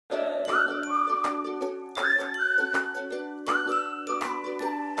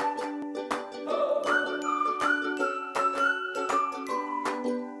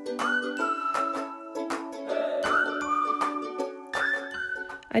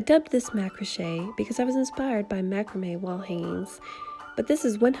I dubbed this Macrochet because I was inspired by macrame wall hangings, but this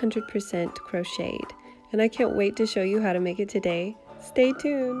is 100% crocheted, and I can't wait to show you how to make it today. Stay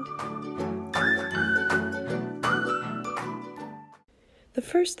tuned! The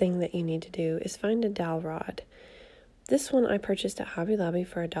first thing that you need to do is find a dowel rod. This one I purchased at Hobby Lobby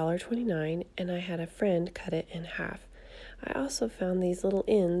for $1.29, and I had a friend cut it in half. I also found these little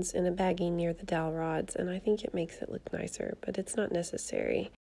ends in a baggie near the dowel rods, and I think it makes it look nicer, but it's not necessary.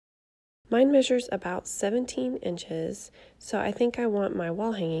 Mine measures about 17 inches, so I think I want my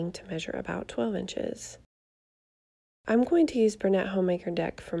wall hanging to measure about 12 inches. I'm going to use Bernat Home Maker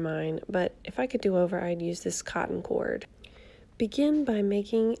Dec for mine, but if I could do over, I'd use this cotton cord. Begin by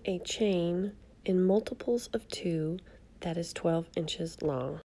making a chain in multiples of 2 that is 12 inches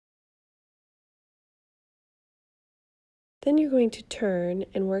long. Then you're going to turn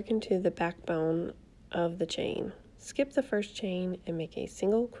and work into the backbone of the chain. Skip the first chain and make a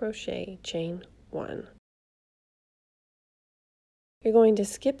single crochet chain 1. You're going to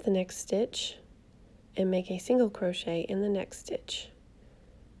skip the next stitch and make a single crochet in the next stitch,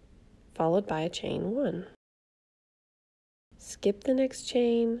 followed by a chain 1. Skip the next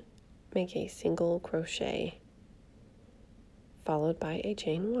chain, make a single crochet, followed by a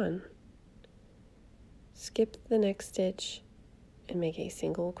chain 1. Skip the next stitch and make a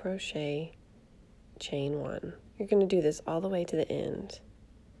single crochet, chain 1. You're going to do this all the way to the end.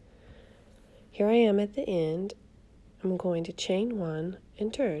 Here I am at the end. I'm going to chain 1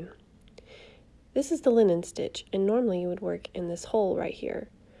 and turn. This is the linen stitch, and normally you would work in this hole right here,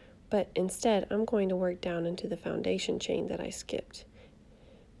 but instead I'm going to work down into the foundation chain that I skipped.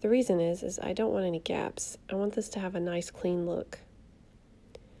 The reason is I don't want any gaps. I want this to have a nice clean look.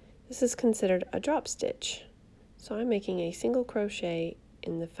 This is considered a drop stitch, so I'm making a single crochet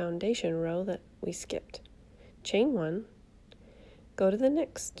in the foundation row that we skipped. Chain 1, go to the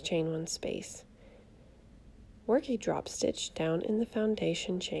next chain 1 space. Work a drop stitch down in the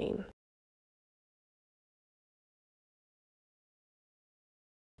foundation chain.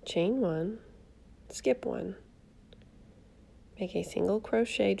 Chain 1, skip 1. Make a single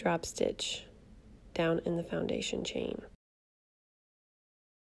crochet drop stitch down in the foundation chain.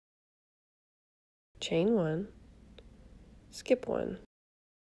 Chain 1, skip 1.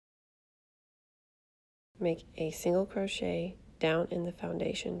 Make a single crochet down in the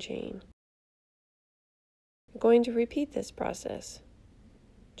foundation chain. You're going to repeat this process.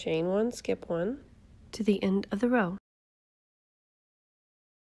 Chain 1, skip 1 to the end of the row.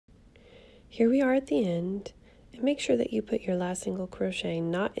 Here we are at the end, and make sure that you put your last single crochet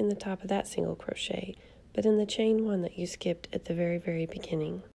not in the top of that single crochet, but in the chain 1 that you skipped at the very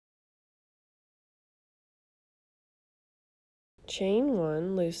beginning. Chain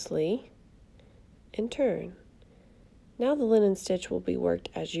 1 loosely and turn. Now the linen stitch will be worked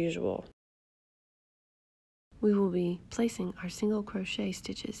as usual. We will be placing our single crochet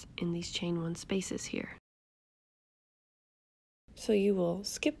stitches in these chain 1 spaces here. So you will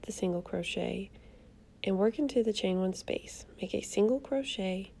skip the single crochet and work into the chain 1 space. Make a single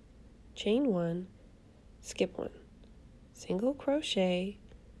crochet, chain 1, skip 1. Single crochet,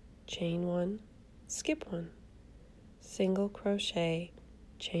 chain 1, skip 1. Single crochet,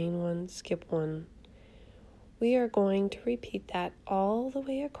 chain 1, skip 1. We are going to repeat that all the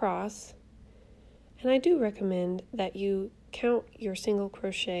way across, and I do recommend that you count your single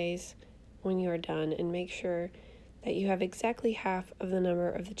crochets when you are done and make sure that you have exactly half of the number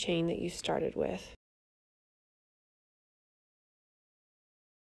of the chain that you started with.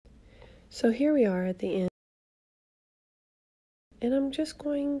 So here we are at the end. And I'm just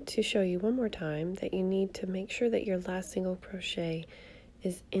going to show you one more time that you need to make sure that your last single crochet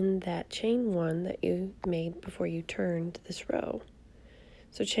is in that chain 1 that you made before you turned this row.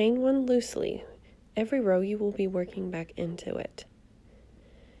 So chain 1 loosely. Every row you will be working back into it.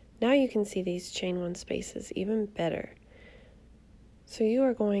 Now you can see these chain 1 spaces even better. So you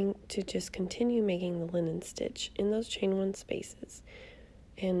are going to just continue making the linen stitch in those chain 1 spaces.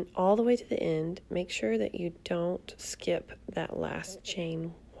 And all the way to the end, make sure that you don't skip that last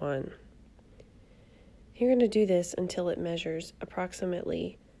chain 1. You're going to do this until it measures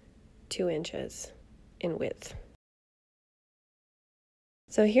approximately 2 inches in width.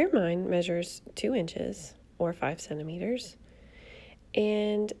 So here mine measures 2 inches or 5 centimeters.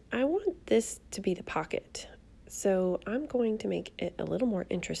 And I want this to be the pocket. So I'm going to make it a little more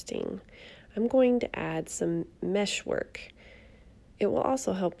interesting. I'm going to add some mesh work. It will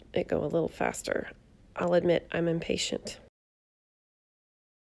also help it go a little faster. I'll admit I'm impatient.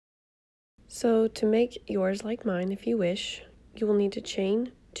 So to make yours like mine, if you wish, you will need to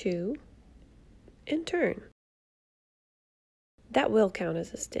chain 2 and turn. that will count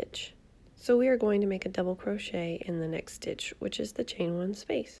as a stitch. So we are going to make a double crochet in the next stitch, which is the chain 1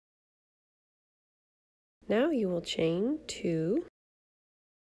 space. Now you will chain 2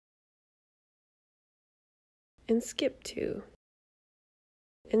 and skip 2.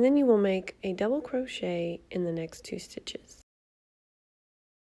 And then you will make a double crochet in the next 2 stitches.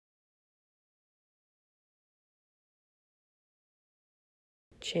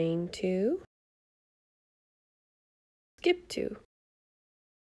 Chain 2, skip 2,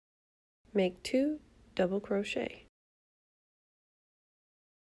 make 2 double crochet.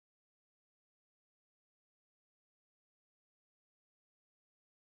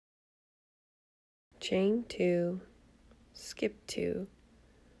 Chain 2, skip 2,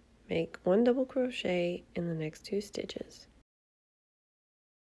 make 1 double crochet in the next 2 stitches.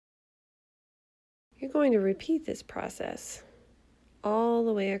 You're going to repeat this process all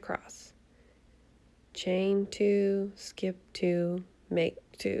the way across. Chain 2, skip 2, make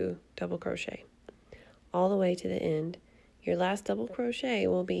 2 double crochet all the way to the end. Your last double crochet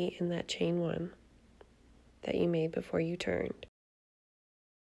will be in that chain 1 that you made before you turned.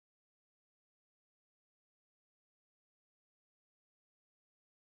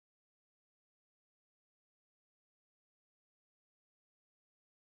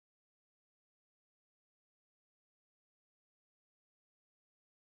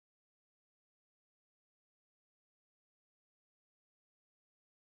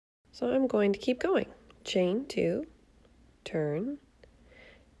 So I'm going to keep going. Chain 2, turn,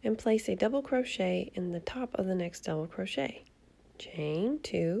 and place a double crochet in the top of the next double crochet. Chain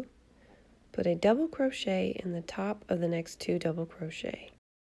 2, put a double crochet in the top of the next 2 double crochet.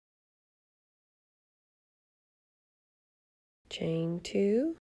 Chain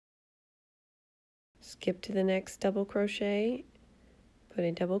 2, skip to the next double crochet, put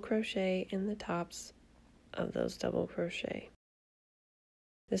a double crochet in the tops of those double crochet.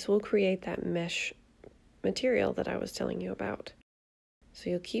 This will create that mesh material that I was telling you about. So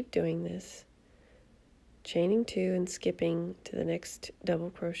you'll keep doing this, chaining 2 and skipping to the next double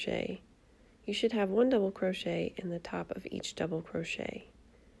crochet. You should have 1 double crochet in the top of each double crochet,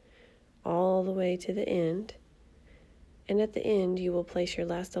 all the way to the end. And at the end, you will place your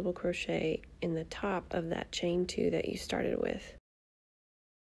last double crochet in the top of that chain 2 that you started with.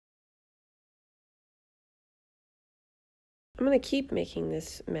 I'm going to keep making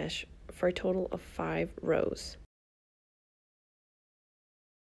this mesh for a total of 5 rows.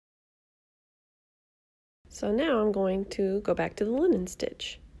 So now I'm going to go back to the linen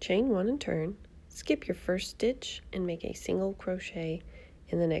stitch. Chain 1 and turn, skip your first stitch and make a single crochet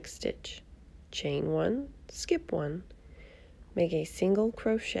in the next stitch. Chain 1, skip 1, make a single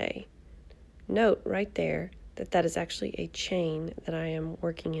crochet. Note right there that that is actually a chain that I am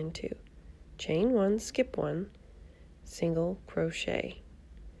working into. Chain 1, skip 1, single crochet.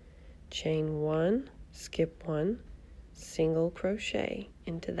 Chain 1, skip 1, single crochet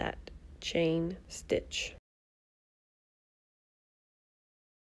into that chain stitch.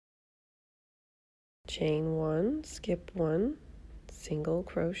 Chain 1, skip 1, single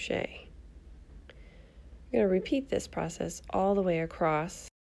crochet. You're going to repeat this process all the way across.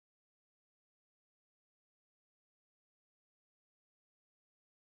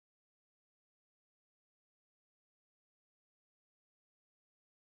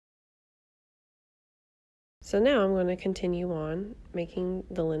 So now I'm going to continue on making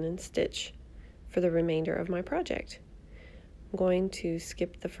the linen stitch for the remainder of my project. I'm going to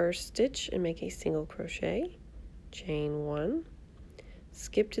skip the first stitch and make a single crochet, chain 1,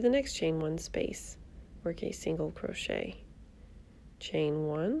 skip to the next chain 1 space, work a single crochet, chain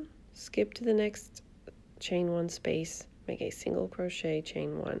 1, skip to the next chain 1 space, make a single crochet,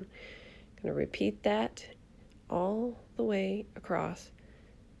 chain 1. I'm going to repeat that all the way across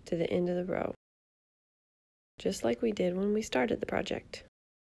to the end of the row, just like we did when we started the project.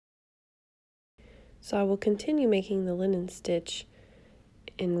 So I will continue making the linen stitch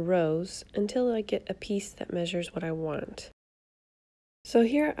in rows until I get a piece that measures what I want. So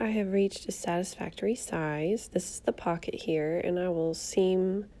here I have reached a satisfactory size. This is the pocket here, and I will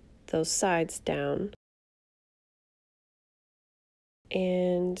seam those sides down.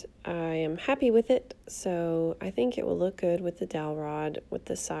 And I am happy with it, so I think it will look good with the dowel rod with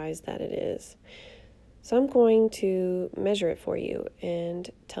the size that it is. So I'm going to measure it for you and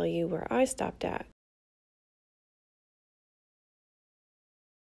tell you where I stopped at.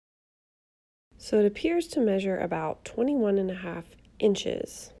 So it appears to measure about 21.5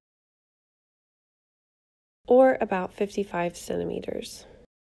 inches, or about 55 centimeters.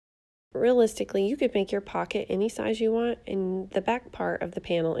 Realistically, you could make your pocket any size you want and the back part of the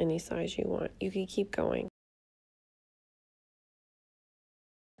panel any size you want. You could keep going.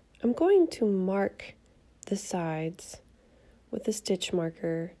 I'm going to mark the sides with a stitch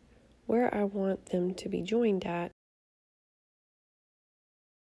marker where I want them to be joined at.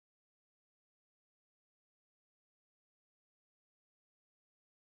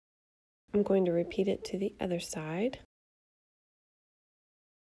 I'm going to repeat it to the other side.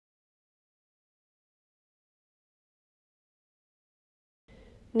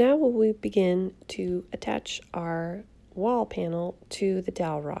 Now we begin to attach our wall panel to the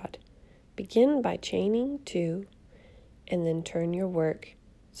dowel rod. Begin by chaining 2 and then turn your work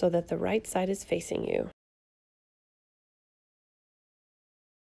so that the right side is facing you.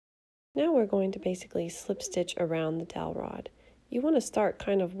 Now we're going to basically slip stitch around the dowel rod. You want to start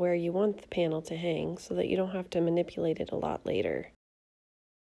kind of where you want the panel to hang so that you don't have to manipulate it a lot later.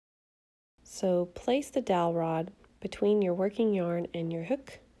 So place the dowel rod between your working yarn and your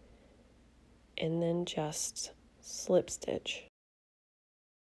hook, and then just slip stitch.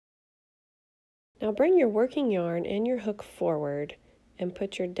 Now bring your working yarn and your hook forward and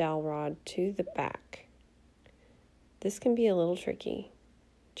put your dowel rod to the back. This can be a little tricky.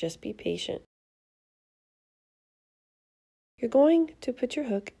 Just be patient. You're going to put your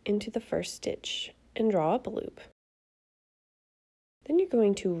hook into the first stitch and draw up a loop. Then you're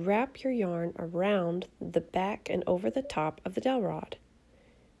going to wrap your yarn around the back and over the top of the dowel rod.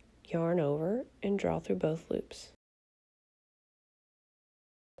 Yarn over and draw through both loops.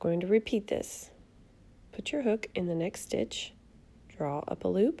 I'm going to repeat this. Put your hook in the next stitch, draw up a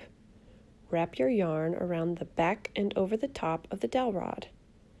loop, wrap your yarn around the back and over the top of the dowel rod.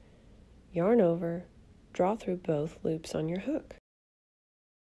 Yarn over, draw through both loops on your hook.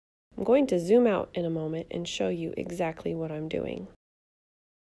 I'm going to zoom out in a moment and show you exactly what I'm doing.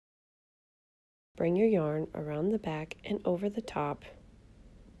 Bring your yarn around the back and over the top,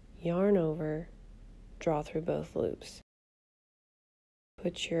 yarn over, draw through both loops.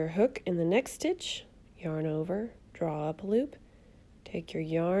 Put your hook in the next stitch, yarn over, draw up a loop, take your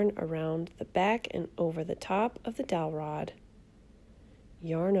yarn around the back and over the top of the dowel rod,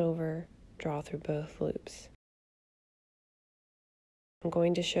 yarn over, draw through both loops. I'm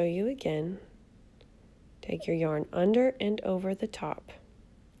going to show you again. Take your yarn under and over the top,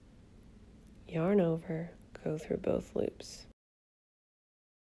 yarn over, go through both loops.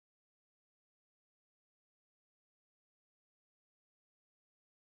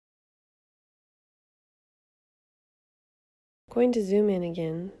 I'm going to zoom in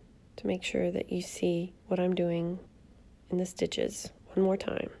again to make sure that you see what I'm doing in the stitches one more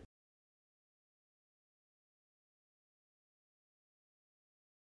time.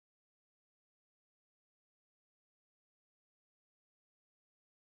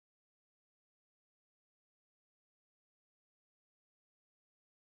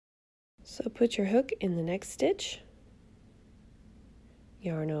 So put your hook in the next stitch,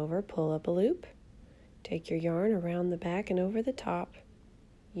 yarn over, pull up a loop, take your yarn around the back and over the top,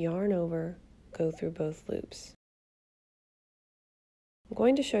 yarn over, go through both loops. I'm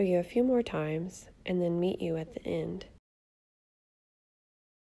going to show you a few more times and then meet you at the end.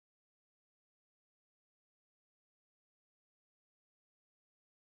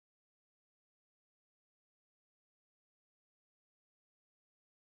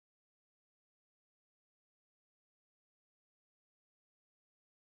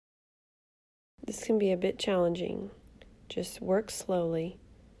 This can be a bit challenging. Just work slowly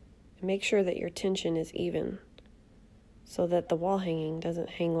and make sure that your tension is even so that the wall hanging doesn't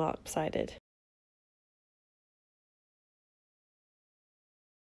hang lopsided.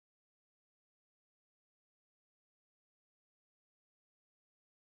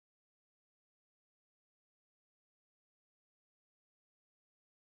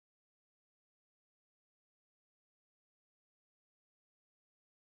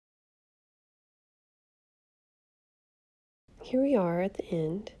 Here we are at the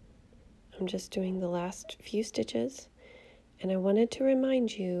end. I'm just doing the last few stitches, and I wanted to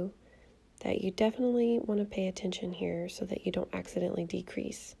remind you that you definitely want to pay attention here so that you don't accidentally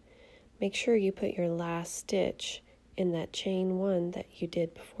decrease. Make sure you put your last stitch in that chain 1 that you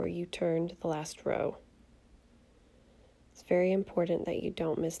did before you turned the last row. It's very important that you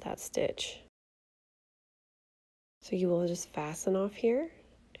don't miss that stitch. So you will just fasten off here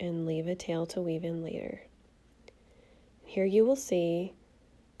and leave a tail to weave in later. Here you will see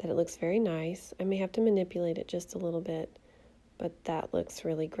that it looks very nice. I may have to manipulate it just a little bit, but that looks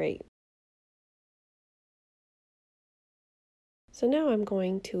really great. So now I'm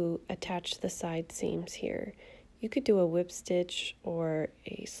going to attach the side seams here. You could do a whip stitch or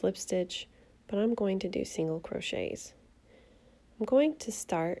a slip stitch, but I'm going to do single crochets. I'm going to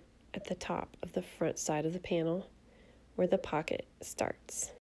start at the top of the front side of the panel where the pocket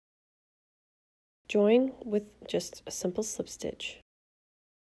starts. Join with just a simple slip stitch.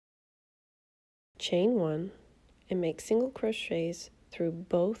 Chain 1 and make single crochets through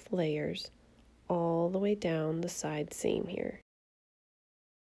both layers all the way down the side seam here.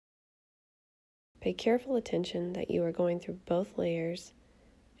 Pay careful attention that you are going through both layers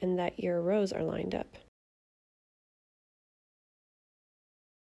and that your rows are lined up.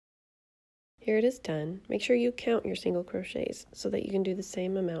 Here it is done. Make sure you count your single crochets so that you can do the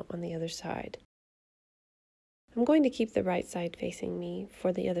same amount on the other side. I'm going to keep the right side facing me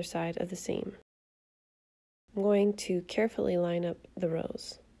for the other side of the seam. I'm going to carefully line up the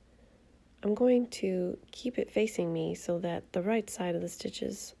rows. I'm going to keep it facing me so that the right side of the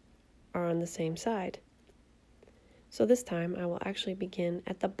stitches are on the same side. So this time I will actually begin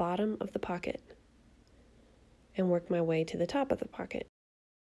at the bottom of the pocket and work my way to the top of the pocket.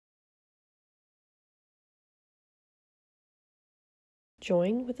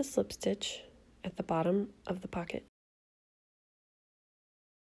 Join with a slip stitch at the bottom of the pocket.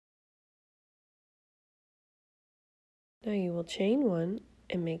 Now you will chain 1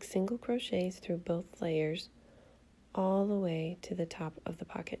 and make single crochets through both layers all the way to the top of the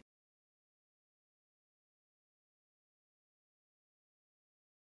pocket.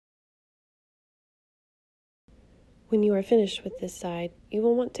 When you are finished with this side, you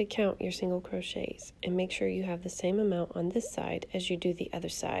will want to count your single crochets and make sure you have the same amount on this side as you do the other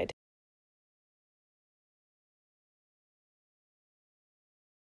side.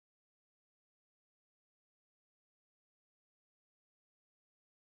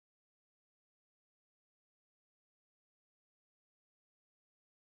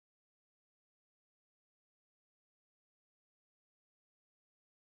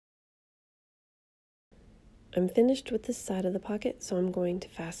 I'm finished with this side of the pocket, so I'm going to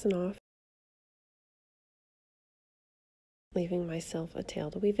fasten off, leaving myself a tail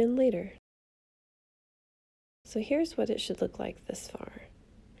to weave in later. So here's what it should look like this far.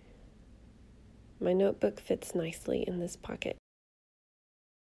 My notebook fits nicely in this pocket.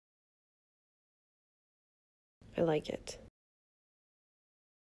 I like it.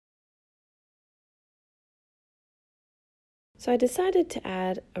 So I decided to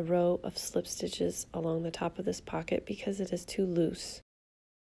add a row of slip stitches along the top of this pocket because it is too loose.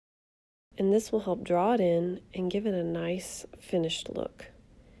 And this will help draw it in and give it a nice finished look.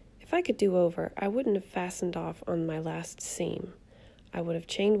 If I could do over, I wouldn't have fastened off on my last seam. I would have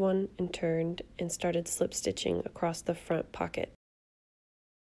chained 1 and turned and started slip stitching across the front pocket.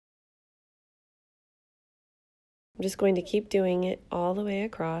 I'm just going to keep doing it all the way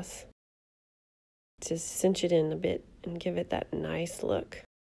across to cinch it in a bit and give it that nice look.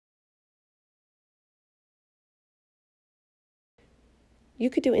 You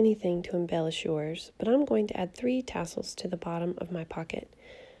could do anything to embellish yours, but I'm going to add 3 tassels to the bottom of my pocket.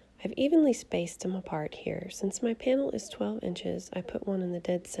 I've evenly spaced them apart here. Since my panel is 12 inches, I put one in the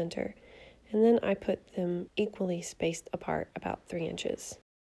dead center, and then I put them equally spaced apart about 3 inches.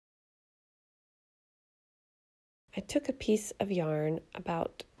 I took a piece of yarn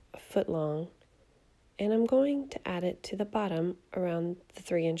about a foot long, and I'm going to add it to the bottom around the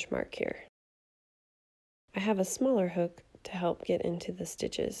 3-inch mark here. I have a smaller hook to help get into the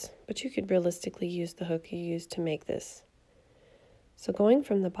stitches, but you could realistically use the hook you used to make this. So going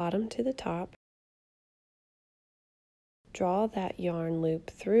from the bottom to the top, draw that yarn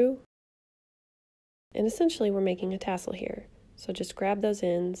loop through, and essentially we're making a tassel here. So just grab those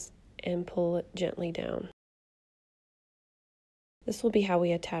ends and pull it gently down. This will be how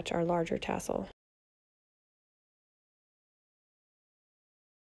we attach our larger tassel.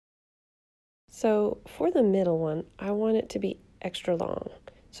 So for the middle one, I want it to be extra long.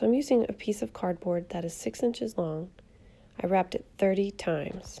 So I'm using a piece of cardboard that is 6 inches long. I wrapped it 30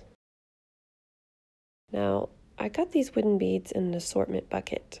 times. Now, I got these wooden beads in an assortment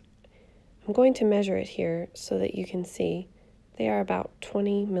bucket. I'm going to measure it here so that you can see they are about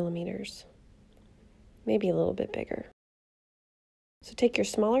 20 millimeters, maybe a little bit bigger. So take your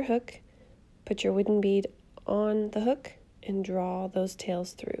smaller hook, put your wooden bead on the hook, and draw those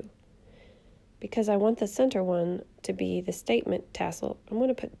tails through. Because I want the center one to be the statement tassel, I'm going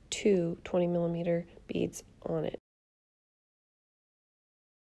to put 2 20 millimeter beads on it.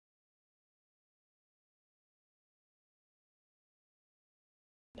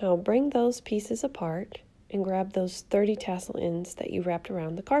 Now bring those pieces apart and grab those 30 tassel ends that you wrapped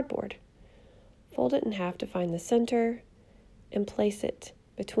around the cardboard. Fold it in half to find the center and place it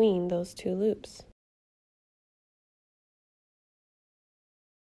between those 2 loops.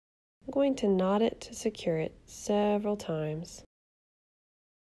 I'm going to knot it to secure it several times.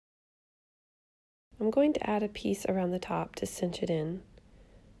 I'm going to add a piece around the top to cinch it in.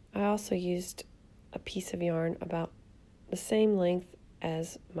 I also used a piece of yarn about the same length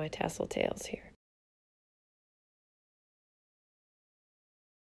as my tassel tails here.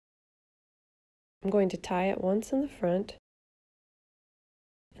 I'm going to tie it once in the front,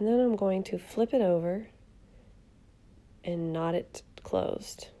 and then I'm going to flip it over and knot it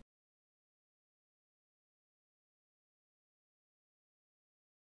closed.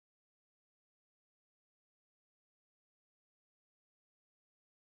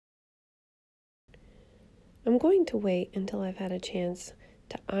 I'm going to wait until I've had a chance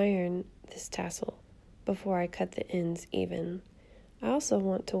to iron this tassel before I cut the ends even. I also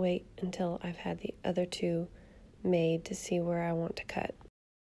want to wait until I've had the other two made to see where I want to cut.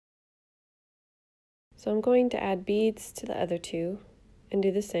 So I'm going to add beads to the other two and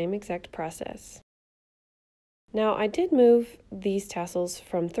do the same exact process. Now I did move these tassels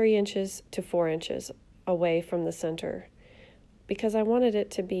from 3 inches to 4 inches away from the center because I wanted it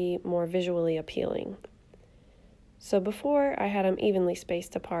to be more visually appealing. So before I had them evenly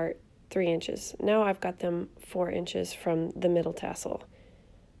spaced apart 3 inches. Now I've got them 4 inches from the middle tassel.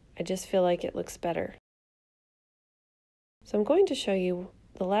 I just feel like it looks better. So I'm going to show you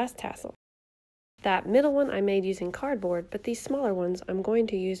the last tassel. That middle one I made using cardboard, but these smaller ones I'm going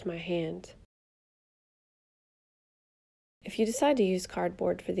to use my hand. If you decide to use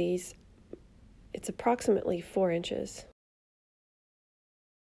cardboard for these, it's approximately 4 inches.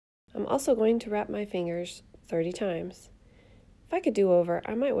 I'm also going to wrap my fingers 30 times. If I could do over,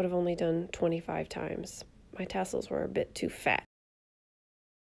 I would have only done 25 times. My tassels were a bit too fat.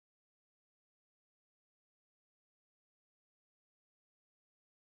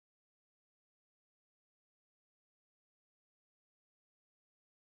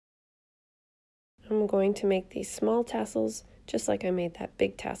 I'm going to make these small tassels just like I made that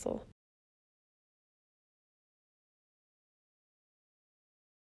big tassel.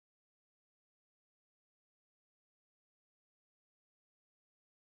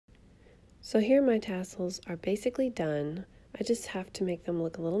 So here my tassels are basically done. I just have to make them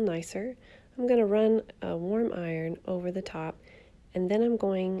look a little nicer. I'm going to run a warm iron over the top, and then I'm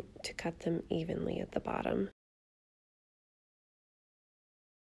going to cut them evenly at the bottom.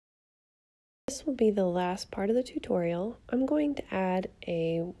 This will be the last part of the tutorial. I'm going to add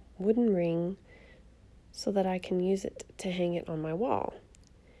a wooden ring so that I can use it to hang it on my wall.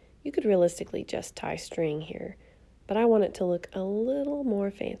 You could realistically just tie string here, but I want it to look a little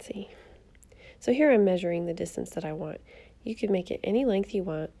more fancy. So here I'm measuring the distance that I want. You could make it any length you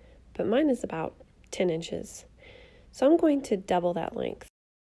want, but mine is about 10 inches. So I'm going to double that length.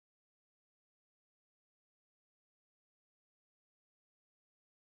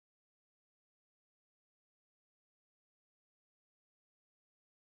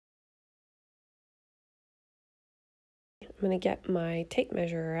 I'm going to get my tape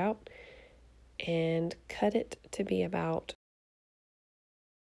measure out and cut it to be about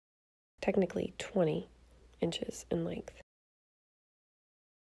technically 20 inches in length.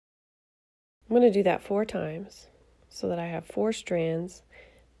 I'm going to do that 4 times so that I have 4 strands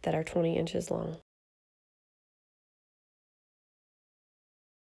that are 20 inches long.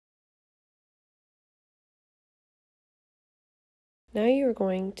 Now you are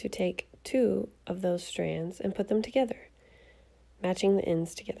going to take 2 of those strands and put them together, matching the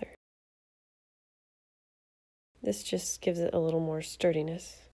ends together. This just gives it a little more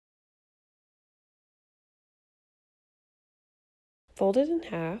sturdiness. Fold it in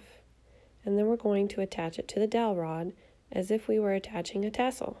half, and then we're going to attach it to the dowel rod as if we were attaching a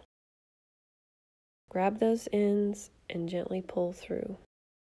tassel. Grab those ends and gently pull through.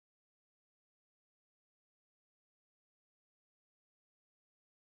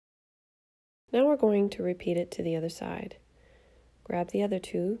 Now we're going to repeat it to the other side. Grab the other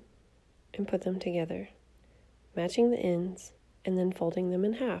 2 and put them together, matching the ends and then folding them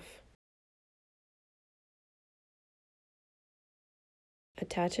in half.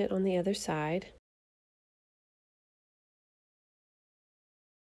 Attach it on the other side.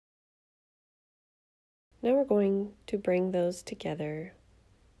 Now we're going to bring those together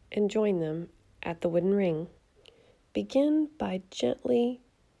and join them at the wooden ring. Begin by gently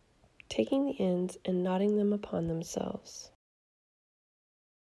taking the ends and knotting them upon themselves.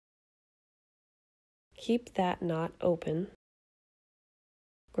 Keep that knot open.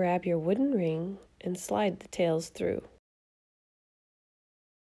 Grab your wooden ring and slide the tails through.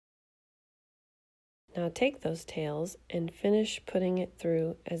 Now take those tails and finish putting it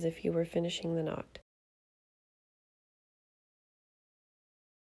through as if you were finishing the knot.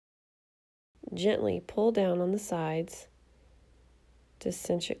 Gently pull down on the sides to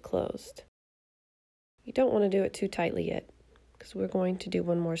cinch it closed. You don't want to do it too tightly yet, because we're going to do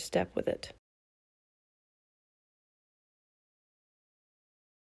one more step with it.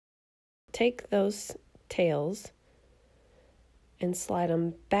 take those tails and slide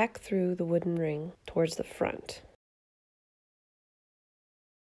them back through the wooden ring towards the front.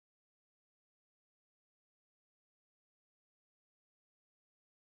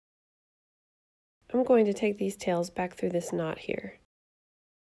 I'm going to take these tails back through this knot here.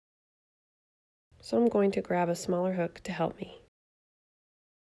 So I'm going to grab a smaller hook to help me.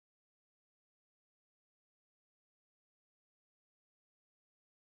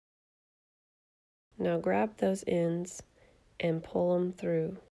 Now grab those ends and pull them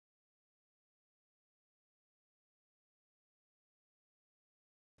through.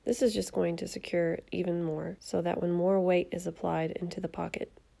 This is just going to secure it even more so that when more weight is applied into the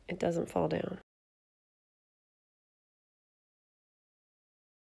pocket, it doesn't fall down.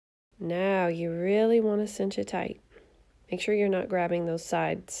 Now you really want to cinch it tight. Make sure you're not grabbing those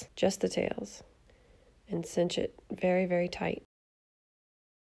sides, just the tails, and cinch it very, very tight.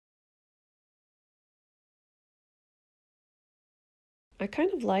 I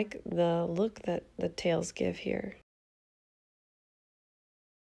kind of like the look that the tails give here.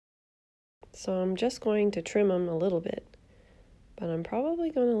 So I'm just going to trim them a little bit, but I'm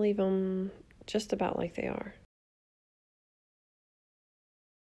probably going to leave them just about like they are.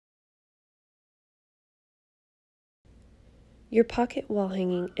 Your pocket wall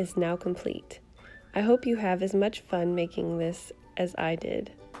hanging is now complete. I hope you have as much fun making this as I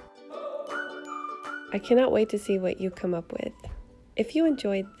did. I cannot wait to see what you come up with. If you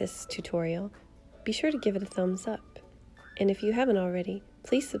enjoyed this tutorial, be sure to give it a thumbs up. And if you haven't already,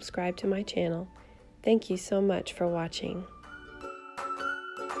 please subscribe to my channel. Thank you so much for watching.